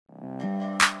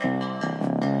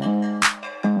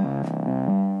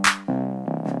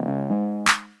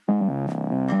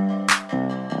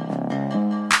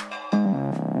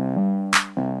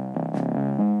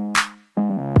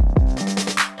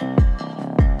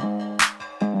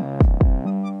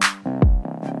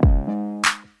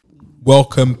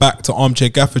Welcome back to Armchair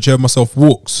Gaffer. Chair myself,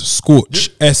 Walks, Scorch,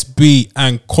 SB,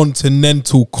 and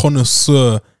Continental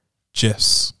Connoisseur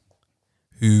Jess,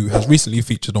 who has recently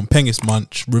featured on Pengis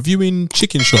Munch, reviewing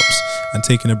chicken shops and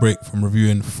taking a break from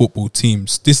reviewing football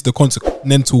teams. This is the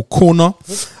Continental Corner,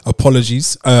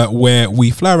 apologies, where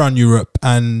we fly around Europe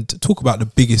and talk about the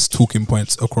biggest talking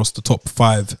points across the top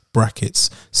 5 brackets,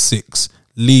 6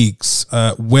 leagues.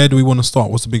 Where do we want to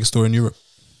start? What's the biggest story in Europe?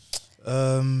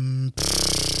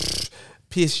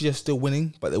 PSG are still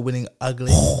winning, but they're winning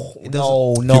ugly.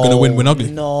 No. You're going to win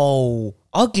ugly? No.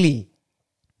 Ugly.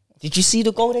 Did you see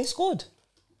the goal they scored?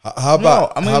 How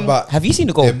about? Have you seen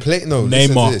the goal?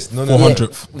 Neymar, No,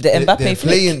 400th. With the Mbappe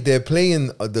flick? They're playing.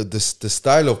 The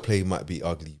style of play might be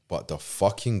ugly, but the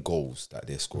fucking goals that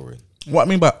they're scoring. What I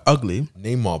mean by ugly,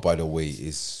 Neymar, by the way,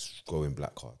 is going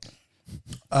black card.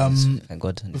 Thank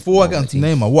God. before I get into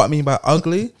Neymar, what I mean by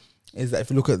ugly is that if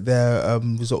you look at their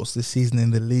results this season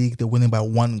in the league, they're winning by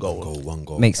one goal. One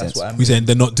goal. Makes That's sense. what I mean. We're saying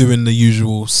they're not doing the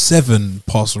usual 7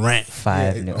 pass rank.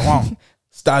 5-0.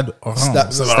 Stade.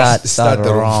 Stade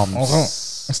Rams.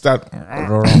 Stade.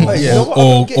 Or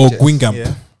Guingamp.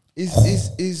 Yeah.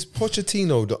 Is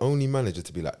Pochettino the only manager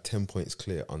to be like 10 points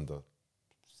clear under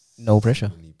No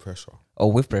pressure. any pressure? Oh,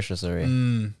 with pressure, sorry.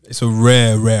 It's a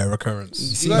rare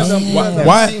occurrence. You guys have- you guys have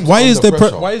Why teams is under there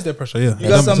pressure. why is there pressure? Yeah, You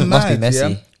guys are Must be mad, messy.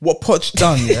 yeah? What Poch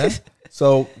done, yeah?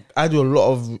 So I do a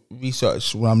lot of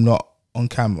research when I'm not on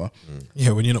camera.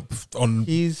 yeah. When you're not on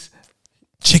He's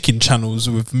chicken channels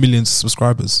with millions of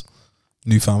subscribers,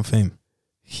 newfound fame.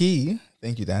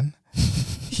 thank you, Dan.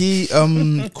 He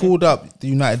called up the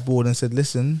United board and said,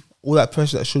 "Listen, all that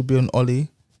pressure that should be on Ollie,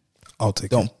 I'll take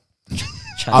don't. it.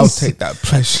 I'll take that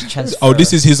pressure." Oh,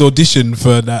 this is his audition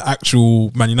for the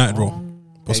actual Man United role,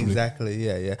 possibly. Exactly,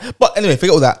 yeah. But anyway,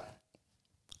 forget all that.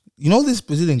 You know this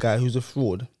Brazilian guy who's a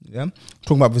fraud, yeah?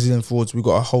 Talking about Brazilian frauds, we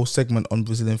got a whole segment on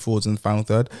Brazilian frauds in the final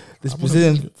third. This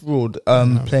Brazilian fraud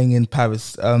playing in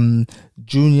Paris, Neymar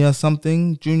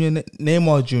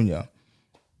Junior.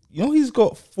 You know he's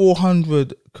got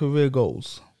 400 career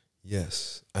goals.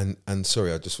 Yes, and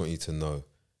sorry, I just want you to know,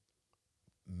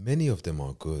 many of them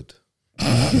are good.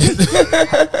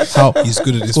 How He's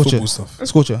good at this Scorcher. football stuff.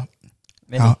 Scorcher?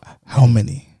 Many. How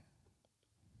many?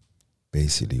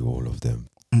 Basically, all of them.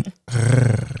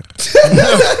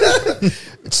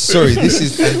 Sorry, this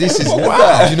is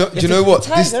wow. Do you know what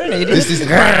this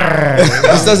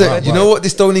doesn't? You know what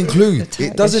this don't include?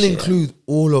 It doesn't include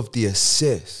all of the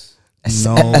assists.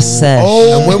 No.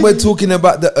 And when we're talking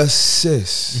about the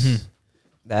assists,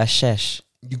 The Ashesh.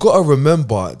 you gotta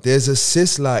remember there's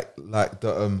assists like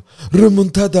the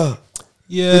remontada.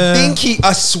 Yeah, The dinky,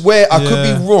 I swear, I could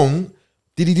Yeah. be wrong.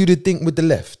 Did he do the dink with the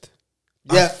left?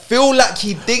 Yeah. I feel like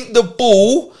he dinked the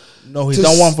ball. No, he's To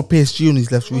done s- one for PSG and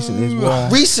he's left recently as well.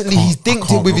 Recently, he's dinked it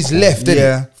can't with his recall. left, didn't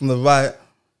Yeah, from the right.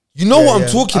 he? You know what Yeah,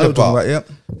 I'm talking I know what about. you're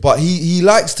talking But he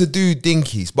likes to do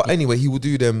dinkies. But anyway, he will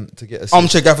do them to get assists.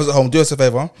 Armchair Gaffers at home, do us a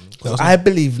favour. I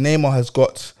believe Neymar has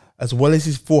got, as well as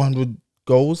his 400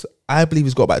 goals, I believe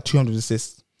he's got about 200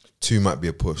 assists. 2 might be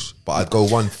a push, but I'd go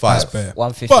 1-5. that's fair.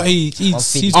 150. But he's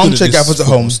 150. good Armchair at Gaffers this at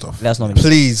football home. stuff. Let us know.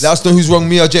 Please. Let us know who's wrong,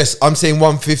 me or Jess. I'm saying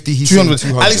 150. He's 200.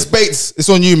 saying 200. Alex Bates, it's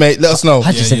on you, mate. Let us know.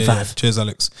 How'd you say 5? Cheers,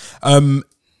 Alex.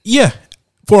 Yeah,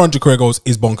 400 career goals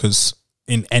is bonkers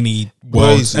in any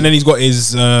world, Crazy. and then he's got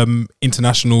his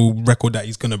international record that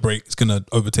he's gonna break. He's gonna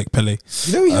overtake Pele.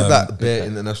 You know he had that bare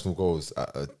international goals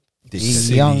at this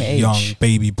Young Silly, age. young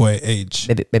baby boy age.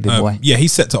 Baby boy. Yeah,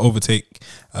 he's set to overtake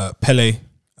Pele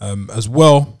as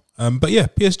well. But yeah,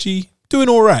 PSG doing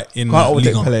all right in Can't overtake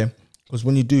Ligue 1. Pele. Because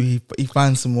when you do, he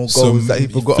finds some more goals Some- that he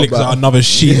forgot flicks out about. another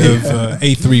sheet of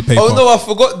A3 paper. Oh no, I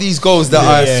forgot these goals that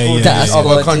I Yeah, scored yeah, in yeah.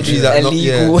 other countries that not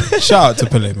illegal. Shout out to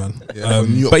Pele, man.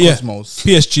 New York But yeah, Cosmos.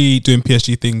 PSG doing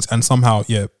PSG things, and somehow,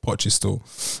 yeah, Poch is still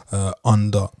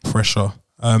under pressure.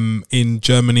 In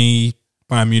Germany,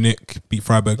 Bayern Munich beat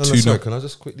Freiburg No, 2-0. sorry, can I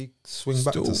just quickly swing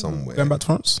back to somewhere? Going back to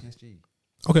France? PSG.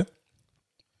 Okay.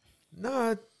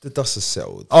 Nah, the dust has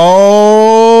settled.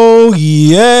 Oh,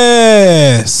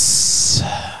 yes.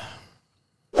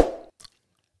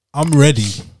 I'm ready,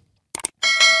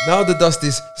 Now the dust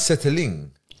is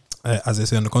settling. as they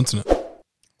say on the continent.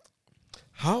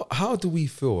 How do we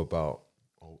feel about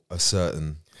a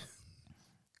certain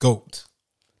GOAT.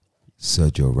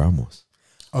 Sergio Ramos?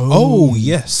 Oh,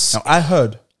 yes. Now, I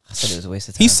heard. I said it was a waste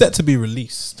of time. He's set to be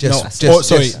released. Just,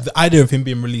 The idea of him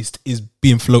being released is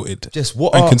being floated just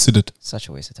what and are considered. Such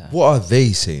a waste of time. what are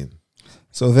they saying?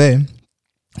 So they,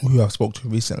 who I've spoke to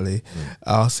recently,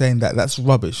 are saying that that's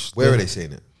rubbish. Where are they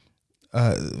saying it?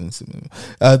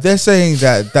 They're saying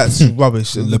that that's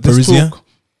rubbish. Le There's Parisien? talk-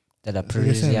 De la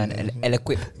Parisian, El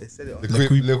Equipe. They said it on.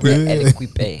 El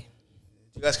Equipe.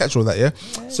 You guys catch all that, yeah?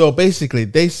 So basically,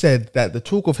 they said that the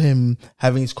talk of him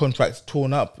having his contract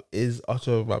torn up is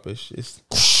utter rubbish.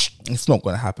 It's not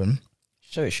going to happen.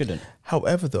 Sure, it shouldn't.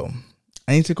 However, though,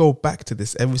 I need to go back to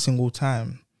this every single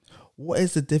time. What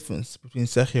is the difference between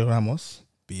Sergio Ramos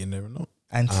Being there or not.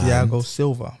 and Thiago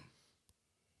Silva?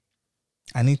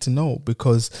 I need to know,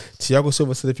 because Thiago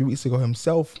Silva said a few weeks ago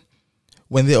himself,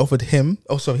 when they offered him,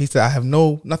 he said, I have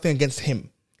nothing against him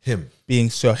being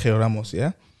Sergio Ramos,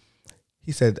 yeah?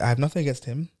 He said, I have nothing against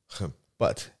him,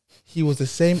 but he was the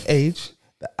same age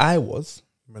that I was.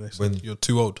 When you're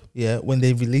too old. Yeah, when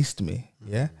they released me,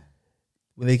 yeah?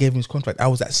 When they gave him his contract, I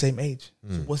was that same age.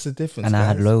 So what's the difference? And I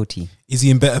had guys? loyalty. Is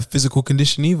he in better physical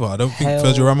condition either? I don't think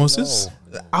Sergio Ramos is.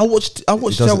 I watched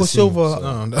doesn't Thiago seem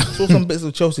Silva. No. Saw some bits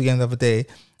of Chelsea again the other day,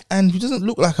 and he doesn't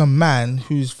look like a man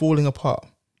who's falling apart.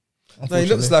 No, he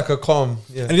looks like a calm.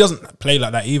 Yeah. And he doesn't play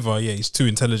like that either. Yeah, he's too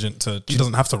intelligent to. He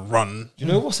doesn't have to run. You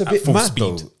know what's a at bit full mad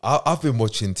speed. though? I've been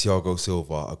watching Thiago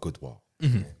Silva a good while.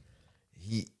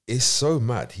 He is so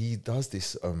mad. He does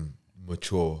this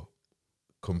mature,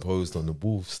 composed on the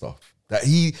ball stuff. That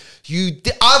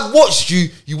I watched you.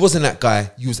 You wasn't that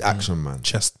guy. You was action man.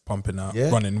 Chest pumping out, Yeah.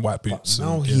 running white boots.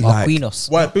 Now and, he yeah. like Marquinhos.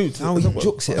 White boots. now he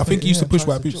jukes it. I think he used to push tries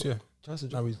white boots. Yeah, Tries to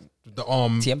now juke. he's the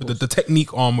arm, Tiempos. the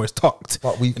technique arm where it's tucked,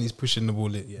 But and he's pushing the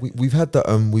ball. Yeah. we've had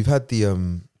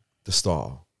the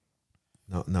starter.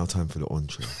 Now time for the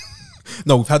entree.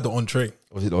 No, we've had the entree.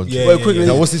 Was it the entree? Yeah, Wait, quickly.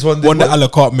 Now what's this one? One the a la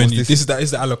carte menu. this? This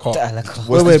is the a la carte.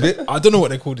 What's this bit? I don't know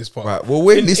what they call this part. Right. Well,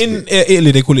 wait. In This bit.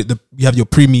 Italy, they call it you have your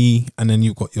primi, and then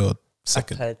you've got your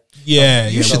second. Yeah,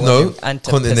 You yeah. should know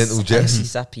continental Jess.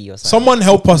 Sapi or something. Someone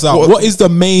help us out. What is the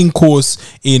main course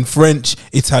in French,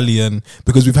 Italian?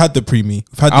 Because we've had the primi.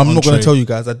 We've had the I'm not going entree. to tell you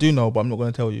guys. I do know, but I'm not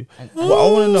going to tell you. What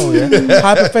I want to know, yeah,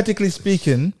 hypothetically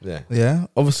speaking, Yeah.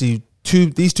 obviously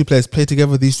these two players play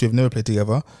together. These two have never played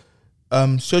together.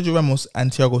 Sergio Ramos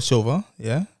and Thiago Silva,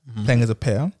 playing as a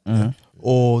pair,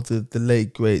 or the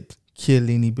late great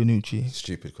Chiellini Bonucci.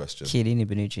 Stupid question. Chiellini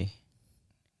Bonucci.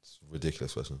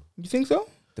 Ridiculous question. You think so?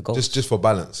 The goals. Just for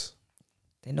balance.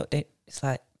 It's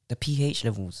like the pH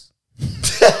levels.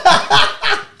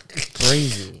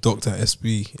 Crazy. Dr.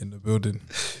 SB in the building.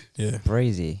 Yeah.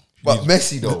 Crazy. But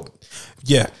Messi though.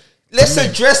 Yeah. Let's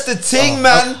address the thing,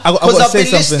 man. I Because gotta I've been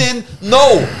say something. listening.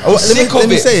 No, I'm sick of let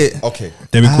me it. say it. Okay.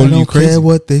 They be I calling you don't crazy. care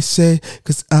what they say,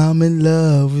 cause I'm in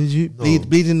love with you.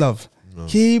 Bleeding love.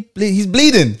 He's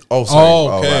bleeding. Oh, sorry.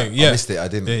 Oh, okay. Right. Yeah. I missed it. I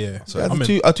didn't. Yeah, yeah. Sorry.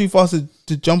 Guys are too fast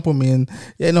to jump on me, and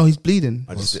he's bleeding.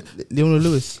 I just did. Leona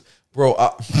Lewis. Bro,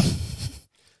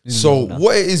 so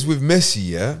what it is with Messi,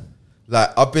 yeah?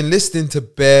 Like, I've been listening to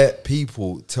bare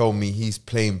people tell me he's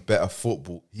playing better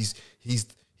football. He's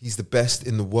the best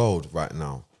in the world right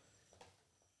now.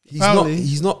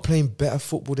 He's not playing better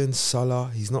football than Salah.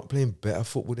 He's not playing better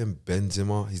football than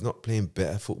Benzema. He's not playing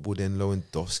better football than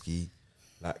Lewandowski.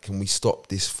 Like, can we stop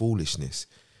this foolishness?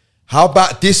 How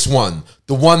about this one?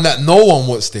 The one that no one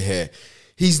wants to hear.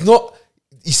 He's not...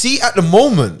 You see, at the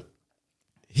moment,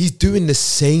 he's doing the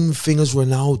same thing as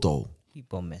Ronaldo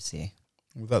Keep on Messi.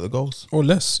 Without the goals. Or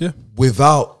less, yeah.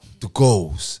 without the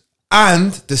goals.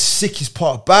 And the sickest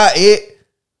part about it,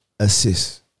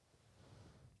 assists.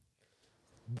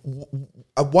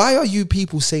 Why are you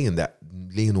people saying that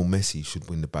Lionel Messi should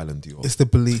win the Ballon d'Or? It's the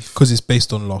belief. Because it's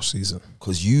based on last season.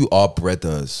 Because you are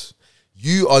breaders.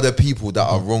 You are the people that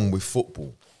are wrong with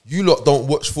football. You lot don't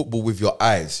watch football with your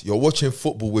eyes. You're watching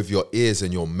football with your ears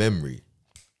and your memory.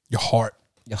 Your heart.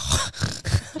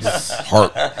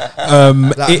 Heart.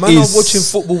 Like, It man is- are watching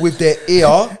football with their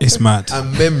ear It's mad.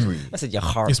 and memory. I said your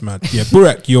heart. It's mad. Yeah,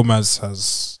 Burak Yilmaz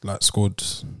has scored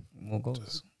More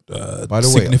goals. By the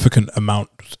way, significant amount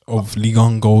of Ligue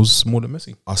 1 goals more than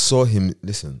Messi. I saw him,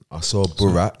 I saw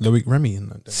Burak Loic Remy in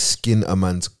that. skin a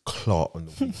man's clot on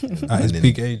the weekend. At his and then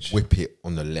big age. whip it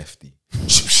on the lefty.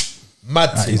 Mad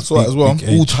At thing. his saw that as well. big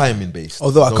age. All timing based.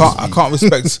 Although I Nosebleed. can't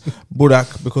respect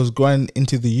Burak, because going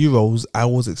into the Euros, I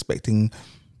was expecting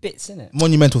Bits, innit?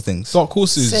 monumental things. Dark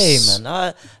horses. Same,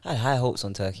 man. I had high hopes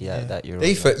on Turkey that Euro.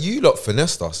 You lot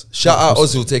finessed us. Shout out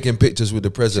Ozil taking pictures with the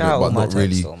president, Shout out but my not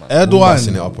really Turks though, man.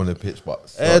 bossing it Erdogan. up on the pitch. But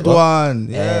Erdogan.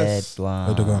 Yes.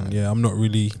 Erdogan. Yeah, I'm not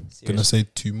really gonna say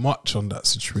too much on that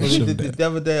situation. there. The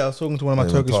other day, I was talking to one of my Not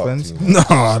even Turkish talk friends. to you.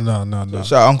 No.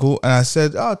 Shout out, uncle. And I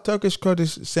said, Turkish,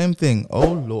 Kurdish, same thing.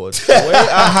 Oh, Lord. The way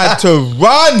I had to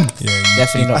run. Yeah,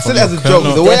 Definitely I not. said From it as a North,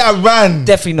 joke. The way I ran.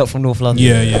 definitely not from North London.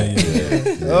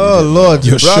 yeah. Oh, Lord.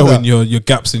 You're brother. showing your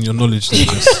gaps in your knowledge. There,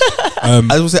 just.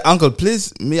 I will say, uncle,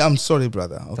 please, I'm sorry,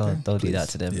 brother. Okay, Don't do that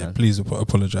to them, Yeah, man. please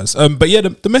apologize. But yeah, the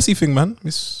Messi thing, man,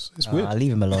 it's weird. I'll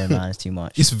leave him alone, man. It's too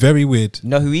much. It's very weird. You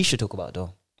know who we should talk about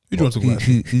though? Who do you want to talk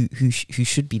about? Who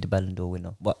should be the Ballon d'Or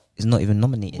winner? But is not even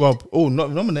nominated. Rob,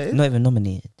 not nominated. Not even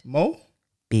nominated. Mo,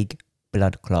 Big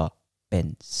blood clot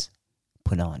Benz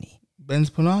Punani. Benz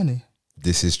Punani.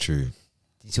 This is true. Did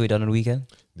you see what he done on the weekend?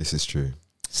 This is true.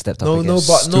 Stepped up. No, again.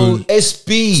 but no,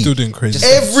 SB. Still doing crazy.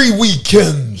 Just- Every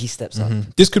weekend. He steps up.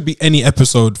 This could be any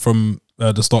episode from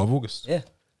the start of August. Yeah.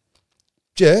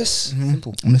 Jess,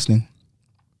 Simple. I'm listening.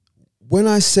 when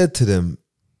I said to them,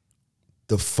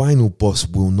 the final boss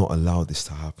will not allow this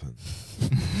to happen.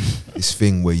 This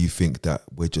thing where you think that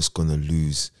we're just going to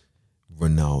lose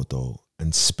Ronaldo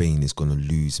and Spain is going to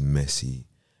lose Messi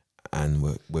and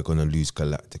we're going to lose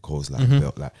Galacticos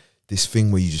like like this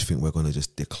thing where you just think we're going to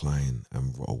just decline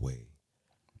and rot away.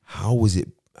 How was it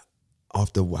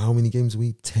after how many games a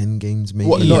week? 10 games maybe?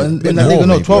 What, no, in that More, league, no,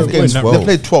 maybe. 12 games. 12. They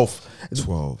played 12.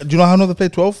 12. Do you know how long they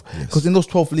played 12? Yes. Because in those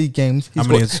 12 league games, he's How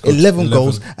many got has he got? 11 11.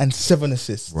 goals and 7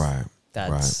 assists. Right.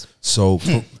 That's Right. So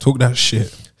Talk that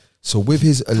shit. So with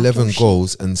his 11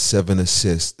 goals and 7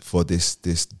 assists for this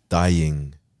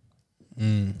dying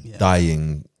Dying dead.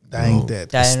 Dying Real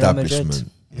Madrid. establishment,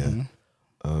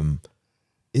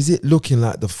 is it looking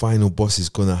like the final boss is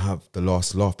gonna have the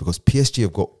last laugh? Because PSG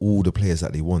have got all the players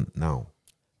that they want now.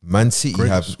 Man City Great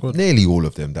have squad. nearly all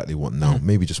of them that they want now,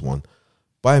 maybe just one.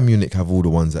 Bayern Munich have all the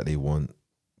ones that they want,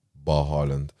 bar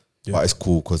Haaland. Yeah. But it's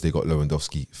cool because they got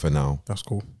Lewandowski for now. That's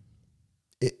cool.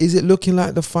 Is it looking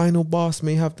like the final boss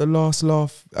may have the last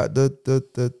laugh at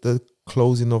the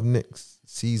closing of next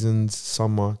season's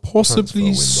summer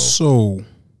Possibly so.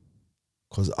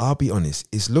 Because I'll be honest,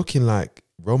 it's looking like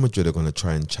Real Madrid are going to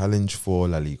try and challenge for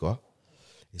La Liga.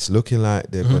 It's looking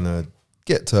like they're going to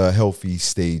get to a healthy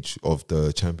stage of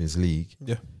the Champions League.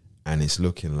 Yeah. And it's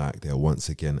looking like they're once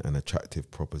again an attractive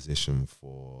proposition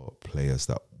for players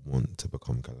that want to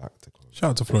become Galacticos.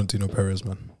 Shout out to Florentino Perez,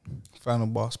 man. Final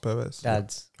boss, Perez.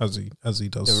 Dad's As he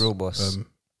does. the real boss.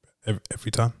 Every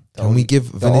time. Can we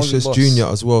give the only Vinicius boss. Jr.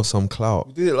 as well some clout?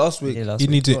 We did it last week. Yeah, last You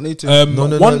week. need to. Don't need to.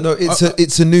 No.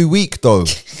 It's a new week though.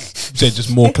 Say just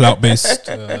more clout based.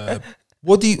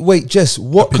 What do you wait, Jess?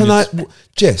 What can I,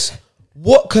 Jess?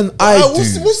 What can I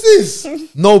do? What's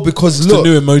this? No, because the look,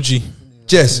 new emoji.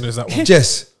 Jess, There's that one.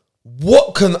 Jess,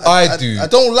 what can I do? I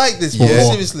don't like this, bro.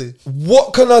 Yeah. Seriously.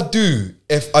 What can I do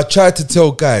if I try to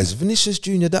tell guys, Vinicius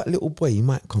Jr., that little boy, he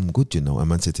might come good, you know? And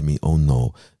man said to me, oh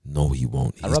no, he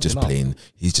won't. I He's rubbed just him out. playing.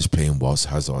 He's just playing whilst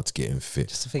Hazard's getting fit.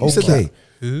 Just a fake Okay,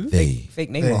 Who? Fake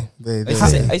Neymar. They-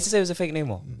 I used to say it was a fake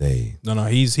Neymar. Mm. No,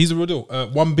 he's a real deal.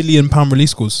 £1 billion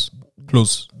release clause.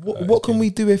 What can we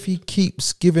do if he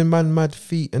keeps giving man mad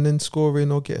feet and then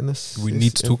scoring or getting us? We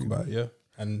need to talk about it, yeah.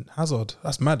 And Hazard,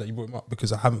 that's mad that you brought him up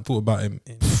because I haven't thought about him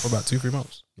in for about 2-3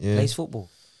 months. Yeah. Plays football.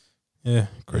 Yeah,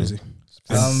 crazy.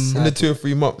 In the 2 or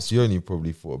 3 months, you only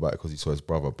probably thought about it because he saw his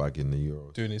brother bagging the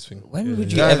Euros. Doing his thing. When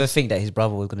would you Yeah. ever think that his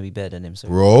brother was going to be better than him? So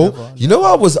Bro, you know,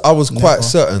 I was quite Never.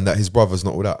 certain that his brother's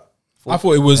not all that. I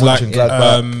thought it was like Watching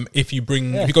Gladbach. if you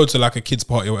go to like a kids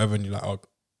party or whatever and you're like, oh,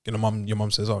 your mum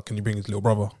says, oh, can you bring his little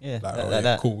brother? Yeah, like, like oh, yeah,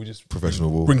 that. cool. We just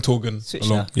Professional ball. bring Torgan Switch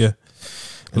along. now. Yeah,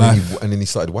 And then he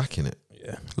started whacking it.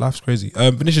 yeah. Life's crazy.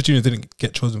 Vinicius Junior didn't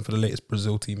get chosen for the latest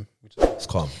Brazil team. Which It's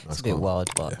calm. it's That's a bit calm. wild,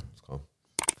 but Yeah. It's calm.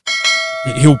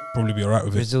 he'll probably be alright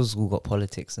with it. Brazil's all got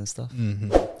politics and stuff.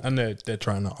 And they're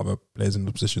trying out other players in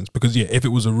the positions because if it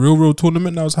was a real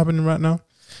tournament that was happening right now,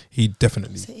 he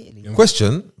definitely.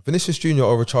 Question: Vinicius Jr.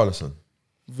 or Richarlison?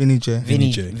 Vinny J. Vinny.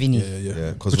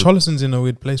 Yeah, because Richarlison's in a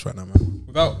weird place right now, man.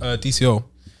 Without DCL,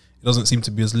 it doesn't seem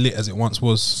to be as lit as it once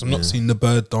was. I'm not seeing the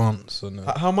bird dance. And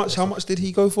how much did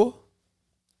he go for?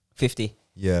 50.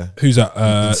 Yeah, who's that?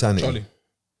 Insanity. Charlie.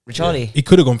 Charlie. He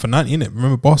could have gone for 90, innit?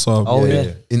 Remember Barca? Oh,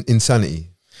 yeah. Insanity.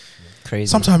 Crazy.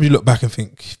 Sometimes you look back and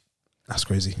think, that's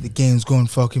crazy. The game's going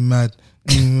fucking mad.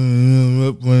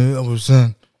 I was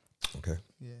saying. Okay.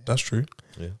 That's true.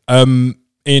 Yeah.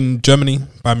 In Germany,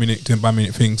 Bayern Munich doing Bayern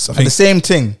Munich things. I And the think same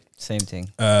thing. Same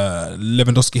thing.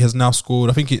 Lewandowski has now scored,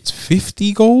 I think it's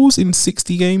 50 goals in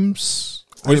 60 games.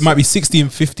 Or it might be 60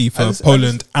 and 50 for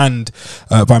Poland and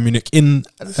Bayern Munich in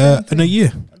a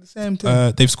year. At the same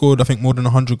thing. They've scored, I think, more than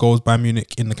 100 goals Bayern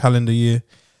Munich in the calendar year,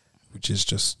 which is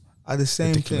just At the same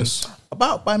ridiculous. thing.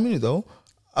 About Bayern Munich though,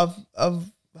 I've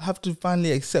have to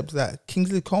finally accept that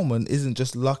Kingsley Coman isn't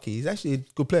just lucky. He's actually a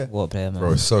good player. What a player, man.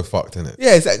 Bro, it's so fucked, isn't it?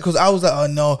 Yeah, exactly. Because I was like, oh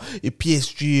no,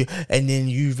 PSG and then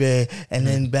Juve and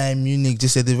then Bayern Munich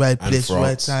just at the right And place, right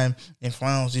France. time in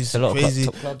France. It's a lot of crazy.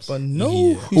 top clubs. But no,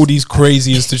 Yeah. All these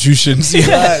crazy institutions.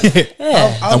 Yeah. Like,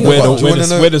 Yeah. And we're Do you wanna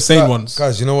know- the sane guys, ones.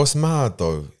 Guys, you know what's mad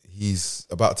though?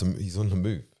 he's on the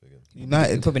move again. He'll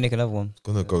United. probably nick another one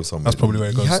Gonna go somewhere. That's probably where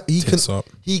it goes.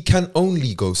 He can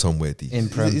only go somewhere deep. in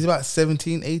Prem. He's about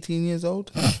 17, 18 years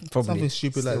old. Probably. Something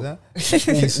stupid like that.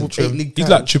 Decent Eight trim. league He's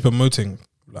like titles. Choupo-Moting.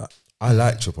 Like, I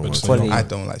like Choupo. But just Quality. I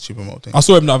don't like Choupo-Moting. I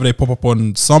saw him the other day pop up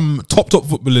on some top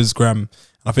footballers' gram, and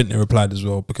I think they replied as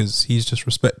well because he's just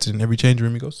respected in every change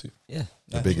room he goes to. Yeah.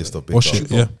 The biggest of big Wash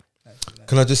dogs. it, yeah.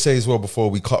 Can I just say as well before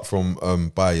we cut from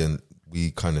Bayern,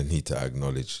 we kind of need to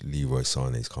acknowledge Leroy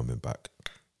Sané's coming back.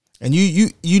 And you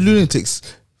lunatics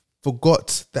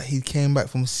forgot that he came back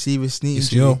from serious knee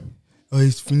injury. ACL. Oh,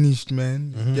 he's finished,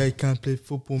 man. Yeah, he can't play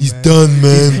football, He's man. done,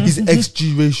 man. His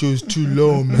XG ratio is too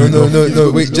low, man.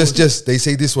 No. Wait, just they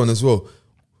say this one as well.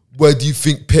 Why do you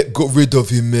think Pep got rid of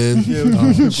him,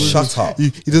 man? Shut up. He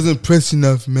doesn't press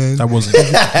enough, man. That wasn't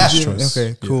his choice.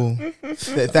 Okay, cool.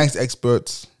 Thanks,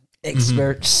 experts.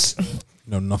 Experts.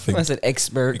 No, nothing. I said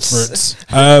experts.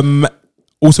 Experts.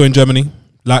 Also in Germany,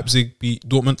 Leipzig beat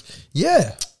Dortmund.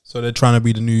 Yeah. So they're trying to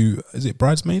be the new, is it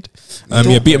bridesmaid?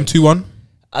 Yeah, beat them 2-1.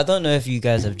 I don't know if you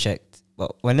guys have checked,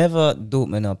 but whenever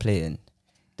Dortmund are playing,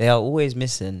 they are always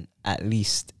missing at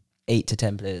least 8 to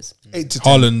 10 players 8 to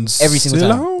 10. Haaland's every single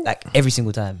still time. out? Like every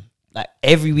single time. Like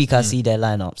every week I see their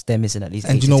lineups, they're missing at least.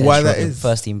 And 8 do you to know 10 why that struggling is?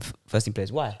 First team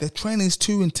players. Why? Their training is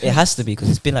too intense. It has to be because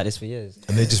it's been like this for years.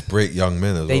 And they just break young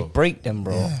men as They well. break them,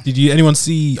 bro. Did anyone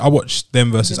see? I watched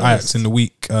them versus Ajax in the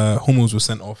week. Hummels was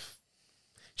sent off.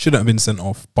 Shouldn't have been sent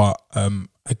off, but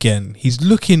again, he's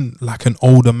looking like an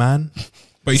older man,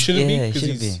 but he shouldn't be Yeah, he because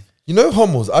shouldn't he's be. You know,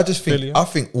 Hummels, I Failure.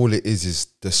 think all it is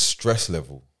the stress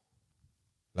level.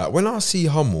 Like when I see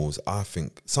Hummels, I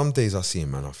think some days I see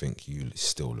him and I think you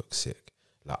still look sick.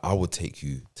 Like I would take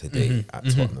you today at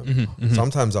Tottenham.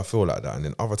 Sometimes I feel like that, and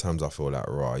then other times I feel like,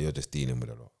 raw, you're just dealing with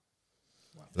a lot.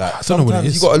 Like I don't know what it sometimes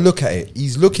is. you got to look at it.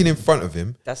 He's looking in front of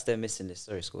him. That's their missing list.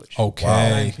 Sorry, Scorch. okay.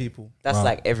 Nine people. That's wow.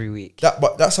 like every week.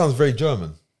 But that sounds very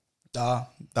German. Da.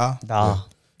 Nah.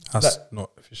 That's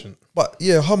not efficient. But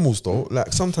yeah, Hummels though,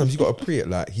 like sometimes you got to pre it.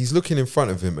 Like he's looking in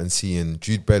front of him and seeing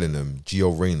Jude Bellingham,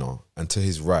 Gio Reyna, and to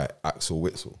his right, Axel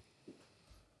Witsel.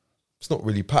 It's not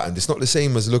really patterned. It's not the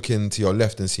same as looking to your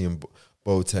left and seeing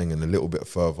Boateng and a little bit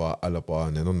further Alaba,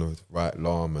 and then on the right,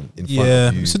 Lahm, and in front Yeah,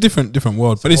 of you. it's a different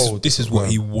world. But a whole this is different what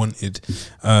he wanted.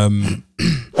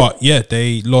 But yeah,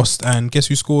 they lost, and guess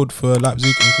who scored for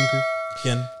Leipzig? Nkunku.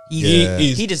 Again. Yeah.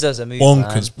 He is He deserves a move.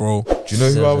 bonkers, man. bro. Do you know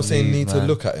who I was Deserves a saying move, need to man.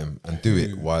 look at him and do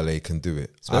it while they can do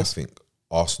it? I think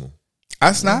Arsenal.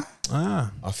 Asna?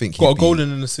 Ah, I think got he'd a goal be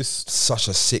and an assist. such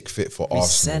a sick fit for He's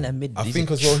Arsenal. centre mid. I He's think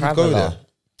a as well he'd go traveller. there.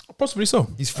 Possibly so.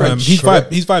 He's French, He's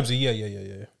correct? vibes.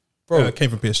 Yeah. Bro, Came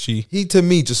from PSG. he to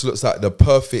me just looks like the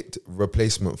perfect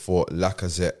replacement for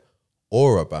Lacazette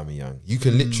or Aubameyang. You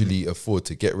can literally afford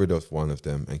to get rid of one of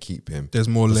them and keep him. There's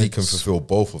more Because legs. he can fulfill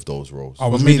both of those roles. I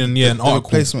was For me, reading an the article.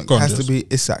 replacement Go on, has to Jess. be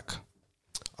Isak.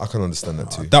 I can understand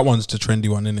that too. That one's the trendy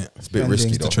one, isn't it? It's a bit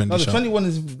risky The though. trendy No, the shout. 21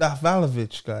 is that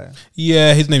Vlahovic guy.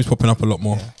 Yeah, his name's popping up a lot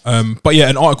more. But yeah,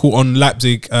 an article on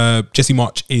Leipzig. Jesse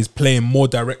March is playing more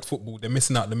direct football. They're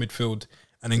missing out the midfield,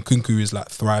 and then Kunku is like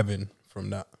thriving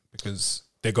from that because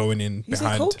they're going in He's a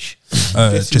behind. coach.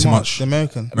 Jesse March, the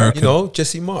American. American. You know,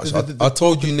 Jesse March. I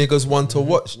told you niggas want to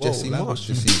watch Jesse March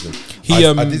this season.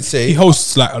 I did say he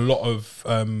hosts like a lot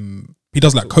of he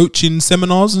does like coaching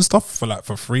seminars and stuff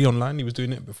for free online. He was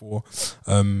doing it before.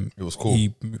 it was cool.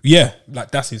 Yeah,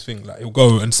 like that's his thing. Like he'll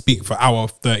go and speak for an hour,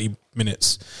 30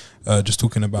 minutes, just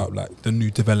talking about like the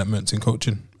new developments in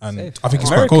coaching. And Safe. I think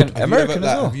it's American. quite cool. American as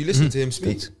well. Have you listened to him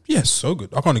speak? Yeah, so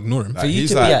good. I can't ignore him. For you he's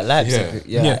to be like- at Leipzig,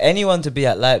 yeah. yeah. Anyone to be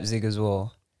at Leipzig as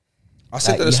well. I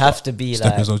said Like, that you the have to be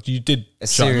Step like yourself. You did a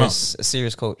shut him up.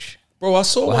 serious coach. Bro, I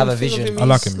saw Or one have a thing of vision. him. I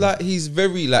like He's him. Like he's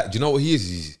very like. Do you know what he is?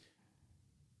 He's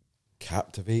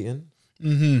captivating.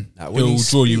 Mm-hmm. Like, when He'll he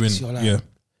draw you in. speaks, you're like- Yeah,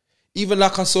 Even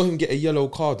like I saw him get a yellow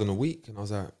card in a week, and I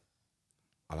was like,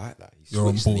 I like that. He you're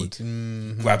on switched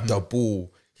and board. he Mhm. grabbed the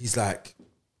ball. He's like,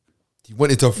 he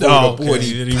wanted to throw Oh, the ball, and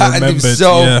okay. he He patted remembered,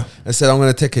 himself yeah. and said, "I'm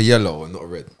going to take a yellow and not a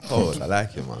red." Oh, I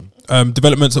like him, man.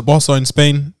 Developments at Barca in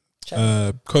Spain.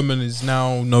 Koeman is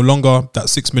now no longer that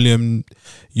 6 million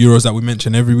euros that we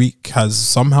mention every week has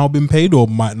somehow been paid or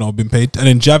might not have been paid. And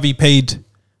then Xavi paid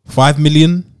 5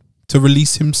 million to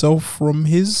release himself from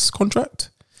his contract.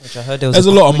 Which I heard there was There's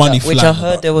a lot of money Which I flying heard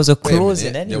about. there was a Wait a clause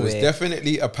in minute. There was anyway,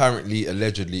 definitely, apparently,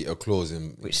 allegedly a clause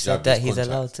in which said Xavi's that he's contract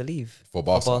allowed to leave for for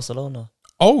Barca. Barcelona.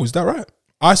 Oh, is that right?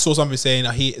 I saw something saying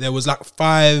that there was like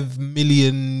 5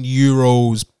 million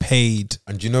euros paid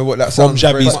And do you know what that from sounds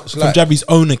very much like? Javi's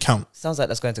own account. Sounds like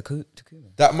that's going to Koeman.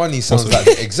 That money sounds like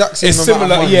the exact same It's amount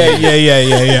similar, of money.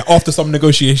 yeah. After some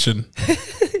negotiation.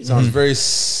 Sounds very Then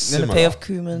similar. the pay off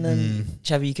Koeman and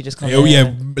Xavi, you could just come. Oh there.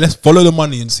 yeah, let's follow the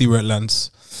money and see where it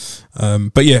lands.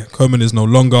 But yeah, Koeman is no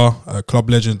longer a club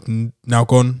legend, now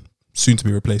gone, soon to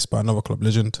be replaced by another club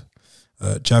legend.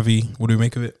 Xavi, what do we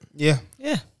make of it? Yeah.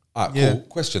 Yeah. Alright, Yeah. cool.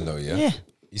 Question though, yeah? Yeah.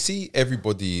 You see,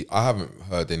 everybody, I haven't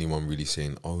heard anyone really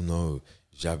saying, oh no,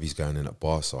 Xavi's going in at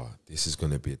Barca. This is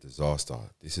going to be a disaster.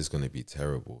 This is going to be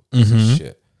terrible. This is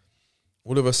shit.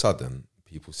 All of a sudden,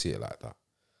 people see it like that.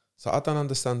 So I don't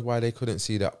understand why they couldn't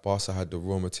see that Barca had the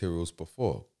raw materials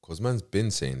before. Because man's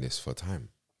been saying this for time.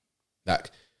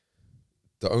 Like,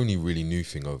 the only really new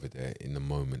thing over there in the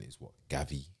moment is what?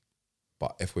 Gavi.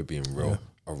 But if we're being real,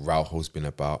 Araujo's been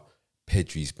about,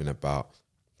 Pedri's been about,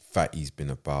 Fatty's been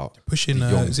about, Pushing, De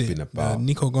Jong's is it, been about.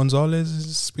 Nico Gonzalez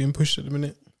is being pushed at the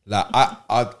minute. Like,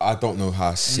 I don't know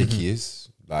how sick he is.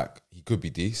 Like, he could be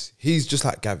decent. He's just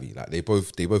like Gavi. Like, they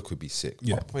both could be sick.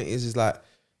 Yeah. But the point is like,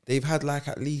 they've had like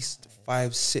at least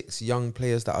 5-6 young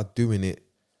players that are doing it.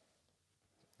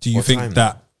 Do you What think time?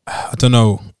 that, I don't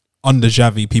know, under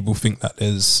Xavi, people think that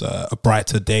there's a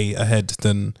brighter day ahead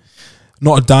than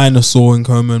not a dinosaur in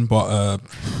Koeman, but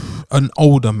an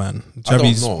older man?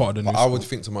 Xavi's I don't know, part of the new but I would school.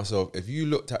 think to myself, if you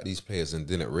looked at these players and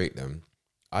didn't rate them,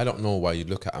 I don't know why you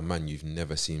look at a man you've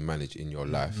never seen manage in your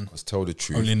life. Because tell the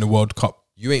truth, Only in the World Cup,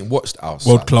 you ain't watched outside.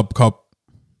 World Club Cup.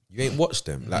 You ain't watched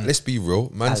them. Like, let's be real.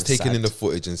 Man's Outside. taken in the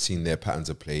footage and seen their patterns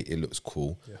of play. It looks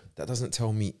cool. That doesn't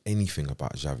tell me anything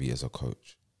about Xavi as a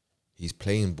coach. He's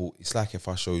playing ball. It's like if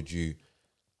I showed you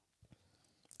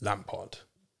Lampard.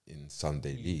 in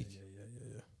Sunday League.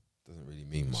 Doesn't really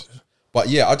mean much. But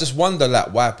yeah, I just wonder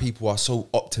like why people are so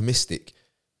optimistic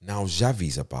now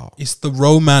Xavi's about. It's the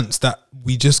romance that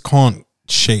we just can't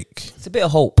shake. It's a bit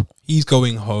of hope. He's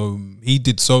going home. He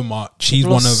did so much. He's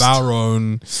one of lost. our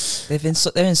own.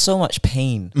 They're in so much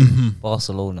pain.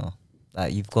 Barcelona,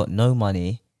 like you've got no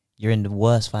money. You're in the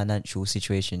worst financial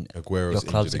situation Aguero's your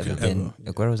club's injured ever again. been.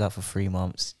 Aguero's out for 3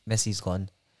 months. Messi's gone.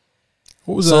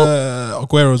 What was So-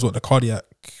 Aguero's what, the cardiac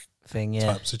Thing,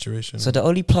 yeah. type situation? So the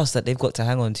only plus that they've got to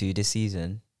hang on to this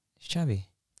season is Xavi.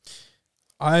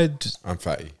 I'd I'm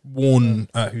fatty. warn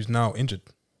who's now injured.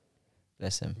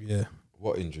 Bless him. Yeah,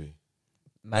 What injury?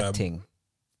 Mad thing.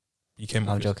 he came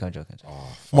I'm off joking.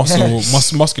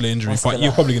 muscular injury, but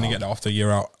you're probably going to get that after a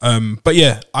year out. But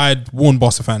yeah, I'd warn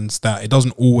Barca fans that it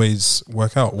doesn't always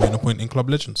work out. We're in a point in club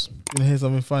legends. You wanna hear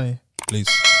something funny? Please.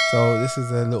 So this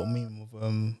is a little meme of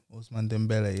Ousmane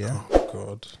Dembele, yeah? Oh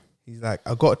God. He's like,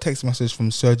 I got a text message from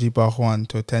Sergi Barjuan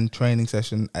to attend training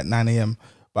session at 9 a.m,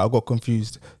 but I got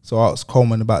confused. So I asked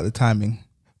Coleman about the timing,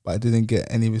 but I didn't get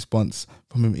any response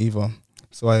from him either.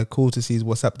 So I called to see his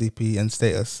WhatsApp DP and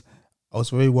status. I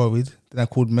was very worried. Then I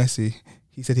called Messi.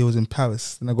 He said he was in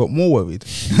Paris. Then I got more worried.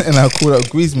 And I called up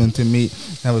Griezmann to meet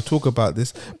and have a talk about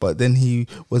this. But then he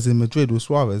was in Madrid with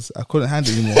Suarez. I couldn't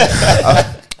handle it anymore.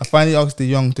 I finally asked De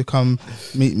Jong to come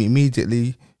meet me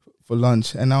immediately for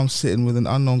lunch. And now I'm sitting with an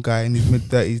unknown guy in his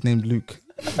mid-30s named Luke.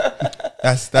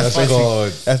 That's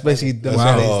basically the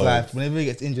Wow. his life. Whenever he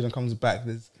gets injured and comes back,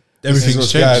 there's Everything's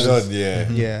What's changed. going on, yeah.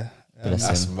 yeah. Bless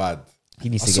That's him. mad. He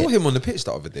needs I to saw get. him on the pitch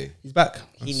the other day. He's back.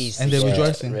 He needs And to they're get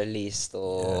rejoicing. released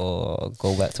or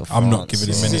go back to France. I'm not giving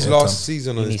him This any is his airtime. last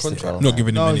season on He his needs to contract. go. I'm not giving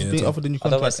him No, any he's being airtime. offered a new I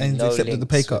don't contract see and he's no accepted the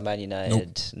links pay with cut. Man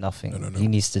United. Nothing. No. He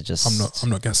needs to just. I'm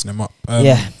not gassing him up.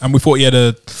 Yeah. And we thought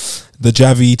the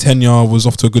Xavi tenure was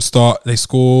off to a good start. They were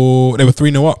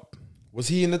 3-0 up. Was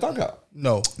he in the dugout?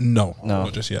 No. No, No.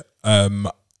 not just yet.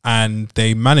 And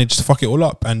they managed to fuck it all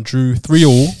up and drew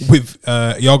 3-3 with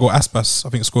Iago Aspas, I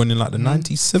think, scoring in like the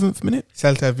 97th minute.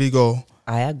 Celta Vigo.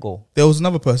 Iago. There was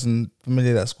another person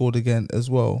familiar that scored again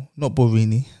as well. Not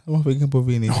Borini. I'm not thinking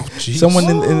Borini. jeez. Someone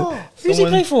in Who's he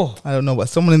someone, play for? I don't know, but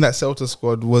someone in that Celta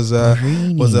squad was a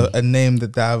name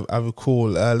that I recall.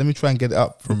 Let me try and get it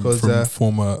up From because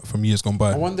from years gone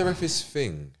by. I wonder if his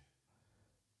thing,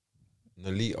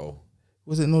 Nolito.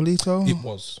 was it Nolito? It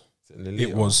was. Is it Nolito?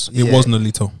 It was. Yeah. It was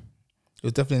Nolito. It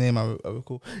was definitely a name I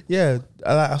recall. Yeah,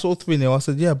 I saw 3-0. I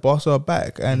said, yeah, Barca are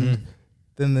back. And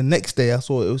then the next day I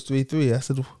saw it was 3-3. I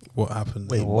said, What happened?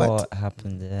 Wait, What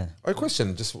happened there? A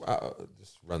question, just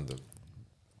random.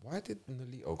 Why did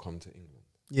Nolito come to England?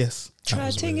 yes. Try a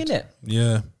was thing weird. in it.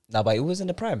 Yeah, Nah, but it was in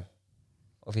the prime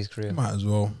of his career. might as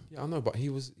well. Yeah, I know, but he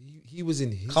was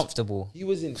in his Comfortable. He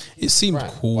was in. It seemed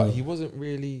prime, cool. but he wasn't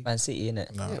really. Man City,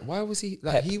 innit? No. Yeah, why was he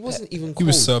like? Pep, he wasn't even. Cold. He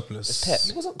was surplus Pep.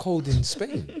 He wasn't cold in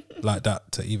Spain. like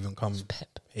that to even come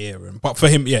Pep. here. But for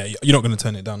him, yeah, you're not going to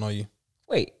turn it down, are you?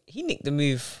 Wait, he nicked the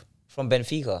move from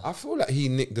Benfica. I feel like he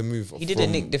nicked the move. He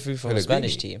didn't nick the move from the Pellegrini.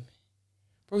 Spanish team.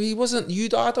 Bro, he wasn't.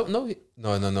 I don't know.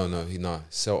 No. He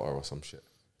Celta or some shit.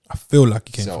 I feel like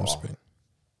he came from Celta.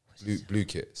 Spain. Blue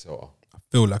kit Celta. I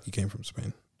feel like he came from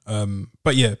Spain.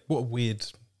 But yeah, what a weird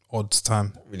odds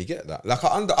time. I don't really get that. Like I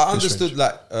understood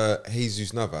like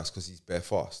Jesus Navas because he's bare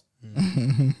fast.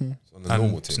 It's on the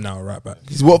normal And thing. now right back.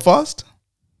 He's what fast?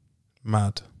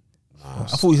 Mad. I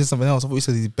thought you said something else. I thought you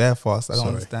said he's bare fast. I don't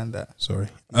Sorry. understand that. Sorry.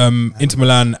 Inter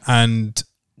Milan and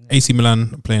AC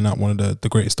Milan are playing out one of the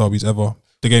greatest derbies ever.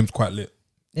 The game's quite lit.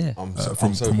 Yeah. I'm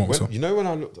from what we saw. you know when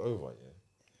I looked over,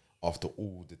 after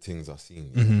all the things I've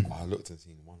seen, I looked and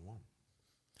seen 1-1.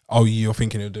 Oh, you're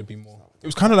thinking it would be more. It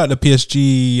was kind of like the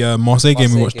PSG Marseille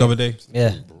game we Marseille watched the other day.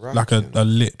 Yeah. Like a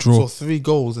lit draw. So 3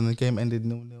 goals and the game ended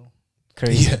 0-0.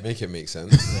 Crazy. Yeah. Make it make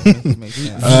sense. Makes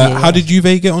sense. How did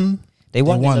Juve get on? They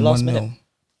won in the last 1-0. minute.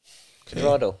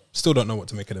 Colorado. Still don't know what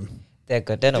to make of them. They're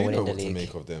good. They're Do not you know winning the what to league.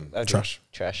 make of them? Okay.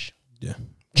 Trash. Yeah.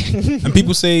 And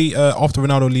people say after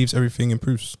Ronaldo leaves, everything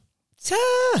improves.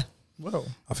 Well,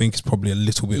 I think it's probably a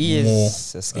little bit He more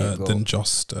is a scapegoat. than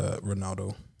just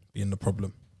Ronaldo being the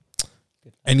problem.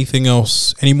 Anything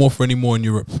else? Any more for any more in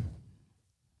Europe?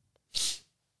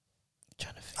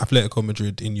 Trying to think. Atletico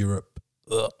Madrid in Europe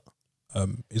is all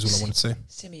I want to say.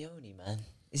 Simeone, man.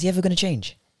 Is he ever going to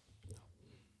change?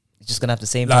 He's just going to have the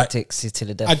same Like, tactics till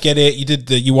the death. I get it.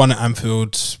 You won at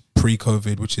Anfield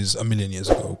pre-COVID, which is a million years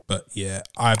ago. But yeah,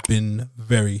 I've been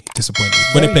very disappointed.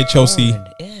 When they played Chelsea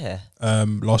Yeah.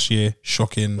 last year,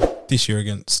 shocking. This year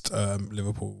against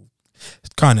Liverpool,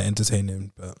 it's kind of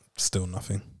entertaining, but still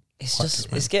nothing. It's Quite just,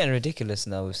 disappointing. it's getting ridiculous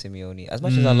now with Simeone. As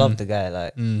much as I love the guy,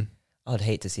 like, Mm. I'd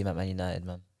hate to see him at Man United,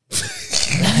 man.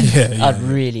 Yeah, I'd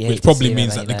really hate which to probably see him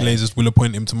means at that Man the Glazers will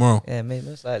appoint him tomorrow. Yeah,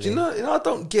 most Do likely. you know, I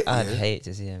don't get I'd it. hate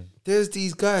to see him. There's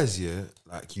these guys,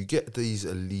 like you get these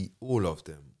elite, all of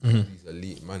them, these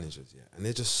elite managers, and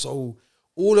they're just so,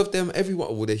 all of them,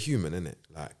 everyone, well, they're human, innit?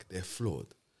 Like they're flawed.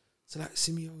 So like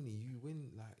Simeone, you win,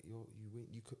 like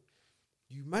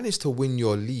you managed to win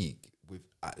your league with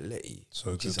Atleti,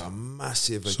 So which good. is a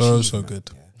massive So achievement. good.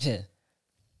 yeah. Yeah.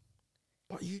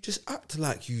 But you just act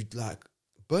like you like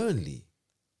Burnley.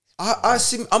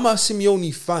 I'm a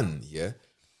Simeone fan, yeah.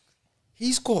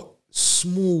 He's got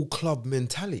small club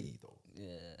mentality though.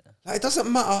 Yeah. Like it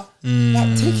doesn't matter.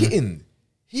 Like take it in.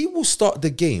 He will start the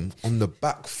game on the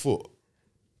back foot,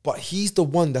 but he's the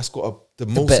one that's got the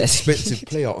most best. expensive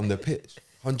player on the pitch.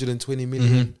 120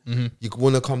 million. You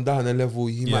want to come down a level,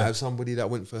 he might Yeah. have somebody that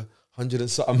went for 100 and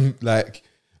something, like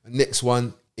next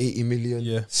one, 80 million,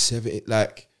 Yeah. 70,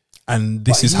 like. And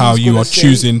this But is how he's you gonna are say,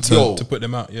 choosing to "Yo." put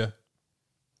them out. Yeah.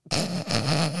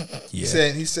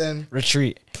 he's saying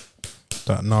Retreat.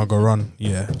 That Naga run.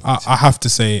 Yeah. I have to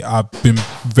say, I've been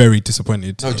very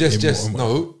disappointed. No, in just what-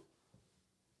 no.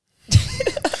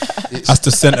 As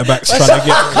the centre backs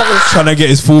trying to get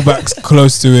his fullbacks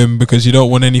close to him because you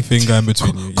don't want anything going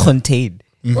between you. Yeah. Contain.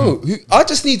 Bro, I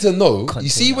just need to know. You Container.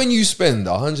 see, when you spend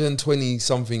 120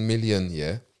 something million,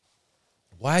 yeah,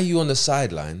 why are you on the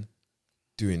sideline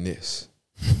doing this?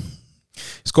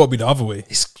 It's got to be the other way.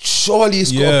 Surely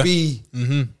it's got Yeah. to be.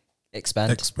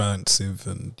 Expand. Expansive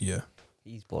and yeah.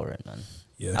 He's boring, man.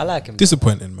 Yeah. I like him.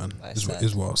 Disappointing, man, That's sad.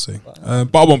 is what I'll say.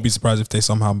 But I won't be surprised if they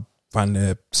somehow find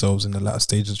themselves in the latter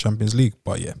stages of the Champions League.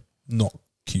 But yeah, not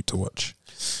cute to watch.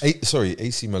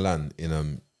 AC Milan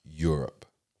in Europe.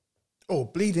 oh,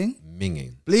 bleeding.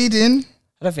 Minging. Bleeding.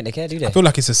 I don't think they care, do they? I feel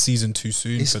like it's a season too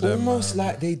soon It's for them. almost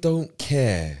like they don't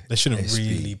care. they shouldn't SB.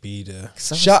 really be there.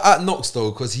 Shout out Knox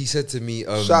though, because he said to me,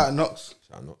 Shout out Knox.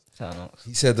 shout out Knox. I don't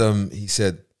know. He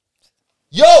said,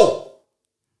 yo,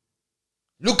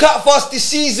 look out for us this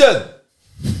season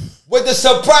with the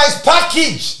surprise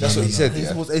package. That's what he said. He Yeah.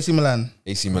 supports AC Milan.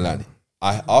 AC Milan.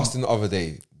 I asked him the other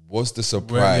day, was the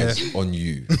surprise on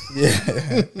you?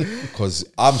 Yeah. Because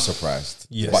I'm surprised.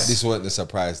 Yes. But this wasn't the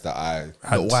surprise that I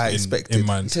Had Not what I in expected. He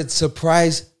mind. said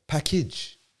surprise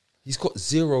package. He's got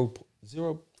zero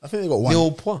I think they got one.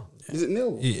 nil point. Is it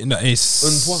nil? No, it's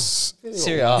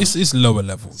Serie A. it's lower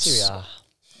levels. Serie A.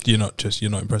 You're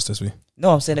not impressed this week.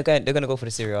 No, I'm saying they're going to go for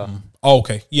the Serie A. Oh,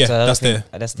 okay. Yeah, So I don't that's think-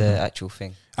 there. That's the actual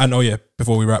thing. And oh yeah,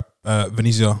 before we wrap,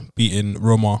 Venezia beating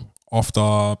Roma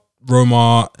after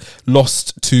Roma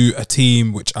lost to a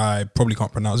team which I probably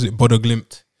can't pronounce. Is it Bodo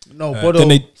Glimt? No, then Bodo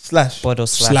they- slash. Bodo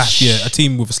Slash, yeah, a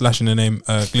team with a slash in their name.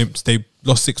 Glimt. They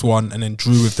lost 6-1 and then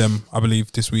drew with them, I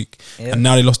believe, this week. Yeah. And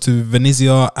now they lost to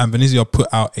Venezia, and Venezia put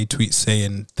out a tweet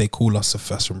saying they call us a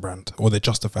fashion brand, or they're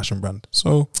just a fashion brand.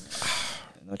 So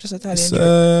Not just Italian.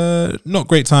 it's not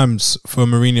great times for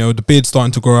Mourinho. The beard's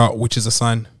starting to grow out, which is a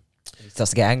sign. He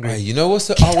starts to get angry. Hey, you know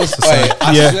what's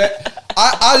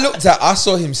I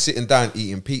saw him sitting down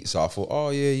eating pizza. I thought, oh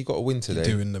yeah, you got to win today.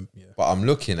 Doing them, yeah. But I'm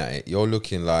looking at it. You're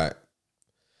looking like,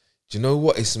 do you know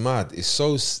what? It's mad. It's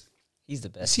so. He's the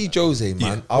best. See Jose,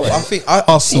 man. Yeah. I think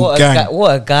Arsenal What gang.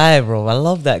 a guy, bro. I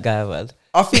love that guy, man.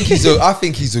 I think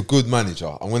he's a good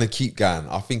manager. I'm gonna keep going.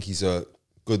 I think he's a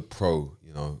good pro,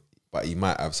 you know, but he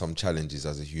might have some challenges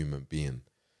as a human being.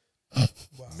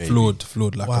 Maybe.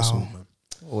 Flawed like us all, man.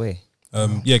 Way.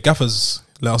 Yeah, Gaffers,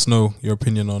 let us know your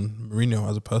opinion on Mourinho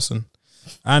as a person.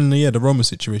 And the Roma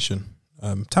situation.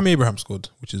 Tammy Abraham scored,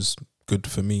 which is good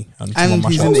for me. And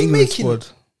he's in the England squad.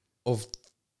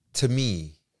 To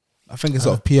me, I think it's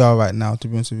sort of PR right now, to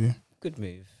be honest with you. Good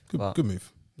move. Good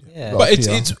move. Yeah. But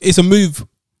it's a move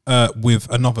with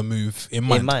another move in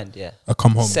mind. In mind, yeah. A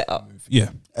come home Set up. move.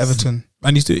 Yeah. Everton.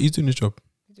 And he's doing his job.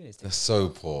 they're so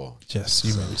poor. Yes,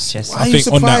 you know. Just, Why are I you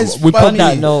think on that surprised we by probably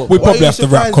me? No. we Why probably are have you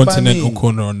to wrap surprised by Continental me?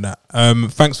 Corner on that.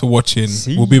 Thanks for watching.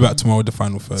 We'll be back tomorrow with the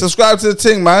final third. Subscribe to the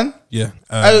thing, man. Yeah.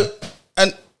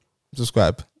 And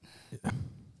subscribe.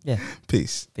 yeah.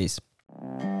 Peace. Peace.